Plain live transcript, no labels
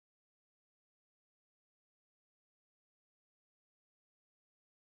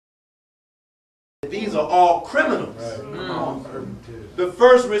These are all criminals. The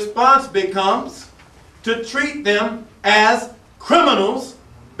first response becomes to treat them as criminals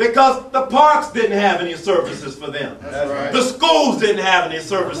because the parks didn't have any services for them. The schools didn't have any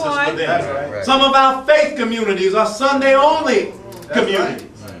services for them. Some of our faith communities are Sunday-only communities.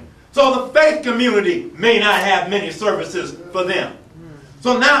 So the faith community may not have many services for them.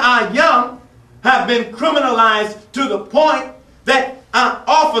 So now our young have been criminalized to the point that an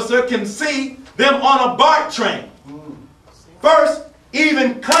officer can see them on a BART train. First,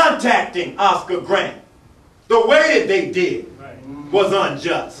 even contacting Oscar Grant, the way that they did was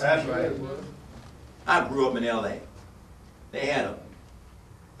unjust. That's right. I grew up in LA. They had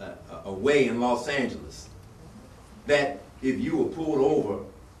a way in Los Angeles that if you were pulled over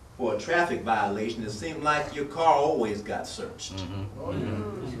for a traffic violation, it seemed like your car always got searched.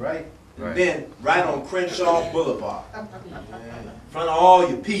 That's right. And then right on Crenshaw Boulevard, in front of all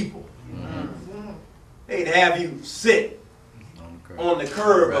your people, they'd have you sit on the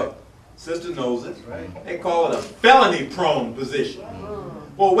curb. Sister knows it. They call it a felony-prone position.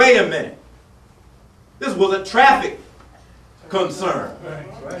 Well, wait a minute. This was a traffic concern.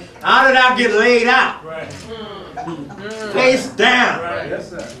 How did I get laid out? Face down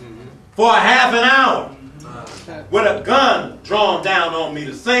for a half an hour with a gun drawn down on me,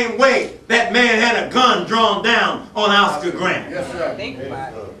 the same way that man had a gun drawn down on Oscar Grant.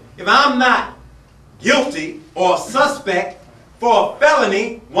 If I'm not guilty or suspect for a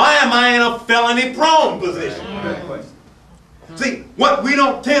felony, why am I in a felony-prone position? See, what we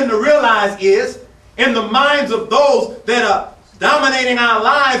don't tend to realize is, in the minds of those that are dominating our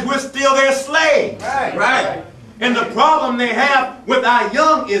lives, we're still their slaves. And the problem they have with our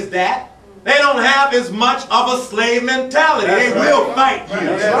young is that they don't have as much of a slave mentality. They will fight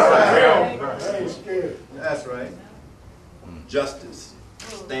you. That's right. Justice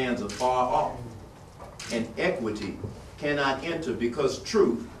stands afar off, and equity cannot enter because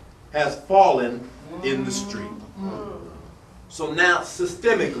truth has fallen in the street. So now,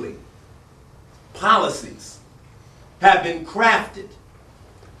 systemically, policies have been crafted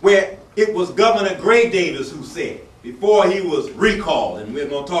where it was Governor Gray Davis who said, before he was recalled, and we're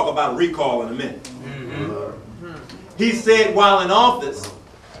going to talk about recall in a minute. He said while in office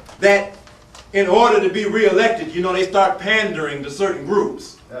that in order to be reelected, you know, they start pandering to certain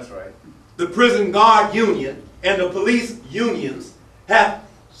groups. That's right. The prison guard union and the police unions have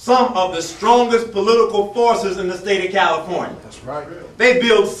some of the strongest political forces in the state of California. That's right. They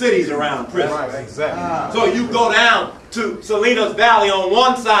build cities around prisons. Right, exactly. So you go down to Salinas Valley on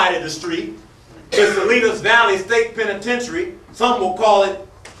one side of the street, the Salinas Valley State Penitentiary, some will call it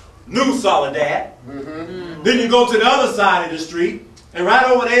New Soledad. Then you go to the other side of the street, and right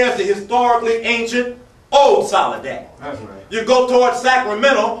over there is the historically ancient Old Soledad. That's right. You go towards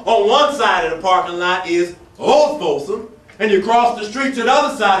Sacramento, on one side of the parking lot is Old Folsom, and you cross the street to the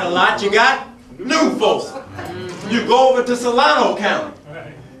other side of the lot, you got New Folsom. You go over to Solano County,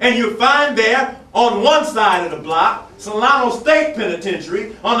 and you find there on one side of the block Solano State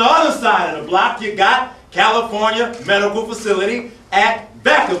Penitentiary. On the other side of the block you got California Medical Facility at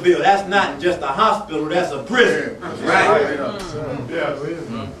Vacaville. That's not just a hospital, that's a prison.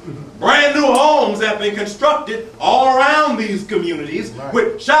 Brand new homes have been constructed all around these communities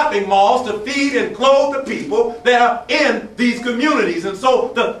with shopping malls to feed and clothe the people that are in these communities. And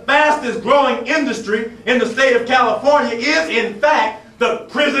so the fastest growing industry in the state of California is in fact the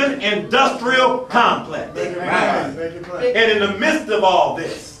prison industrial complex. And in the midst of all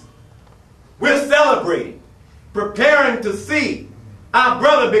this, we're celebrating, preparing to see our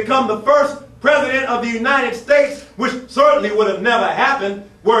brother become the first president of the United States, which certainly would have never happened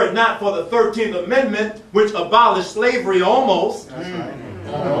were it not for the 13th Amendment, which abolished slavery almost. That's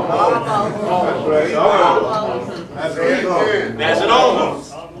an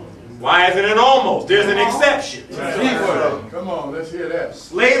almost. Why is it an almost? There's an exception. Come on, let's hear that.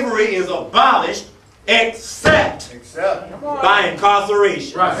 Slavery is abolished except by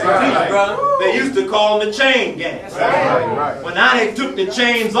incarceration. They used to call them the chain gangs. Well, now they took the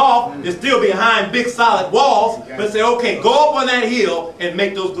chains off. They're still behind big solid walls, but say, okay, go up on that hill and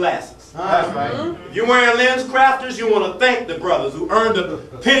make those glasses. If you're wearing lens crafters, you want to thank the brothers who earned the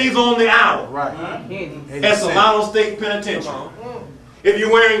pennies on the hour at Solano State Penitentiary. If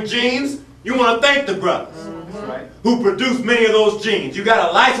you're wearing jeans, you want to thank the brothers who produced many of those jeans. You got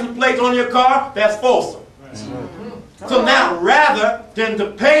a license plate on your car, that's Folsom. So now, rather than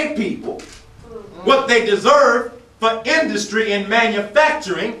to pay people what they deserve for industry and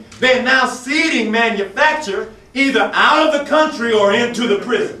manufacturing, they're now seeding manufacture either out of the country or into the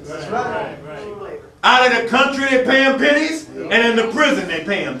prisons. Out of the country they pay them pennies, and in the prison they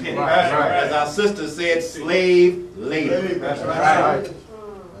pay them pennies. That's right. As our sister said, slave labor. That's right.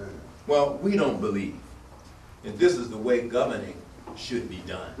 Well, we don't believe that this is the way governing should be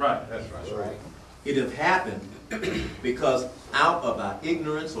done. Right. That's right. It have happened because out of our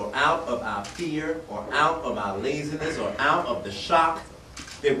ignorance or out of our fear or out of our laziness or out of the shock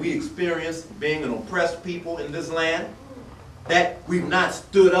that we experience being an oppressed people in this land, that we've not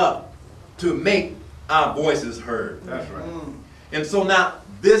stood up to make our voices heard. That's right. And so now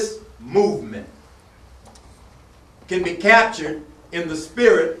this movement can be captured in the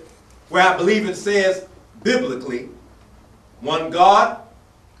spirit where I believe it says biblically, one God,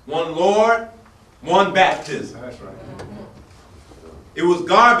 one Lord, one baptism. That's right. It was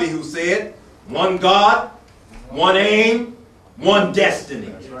Garvey who said, one God, one aim, one destiny.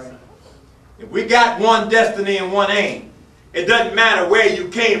 That's right. If we got one destiny and one aim, it doesn't matter where you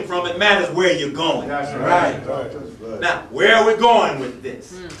came from, it matters where you're going. That's right. Now, where are we going with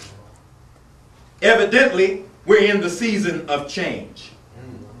this? Evidently, we're in the season of change.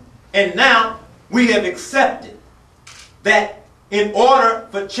 And now, we have accepted that in order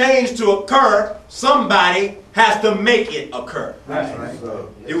for change to occur, somebody has to make it occur. That's right.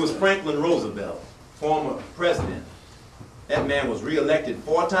 It was Franklin Roosevelt, former president. That man was reelected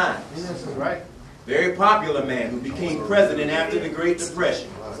 4 times. That's right. Very popular man who became president after the Great Depression.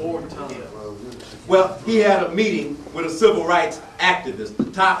 4 times. Well, he had a meeting with a civil rights activist,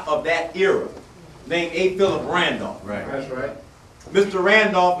 the top of that era, named A. Philip Randolph. Right. That's right. Mr.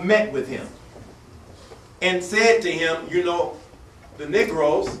 Randolph met with him and said to him, you know, the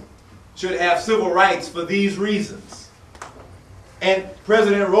Negroes should have civil rights for these reasons. And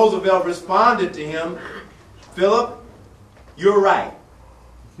President Roosevelt responded to him, Philip, you're right.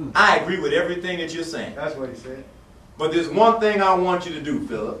 I agree with everything that you're saying. That's what he said. But there's one thing I want you to do,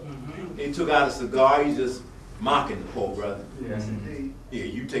 Philip. He took out a cigar. He's just mocking the poor brother. Yes, indeed. Yeah,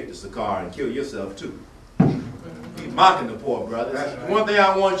 you take the cigar and kill yourself too. He's mocking the poor brother. That's right. One thing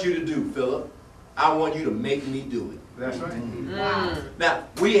I want you to do, Philip, I want you to make me do it. That's right. Now,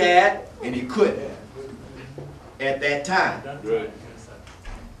 we had, and he couldn't at that time. Right.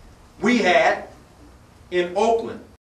 We had in Oakland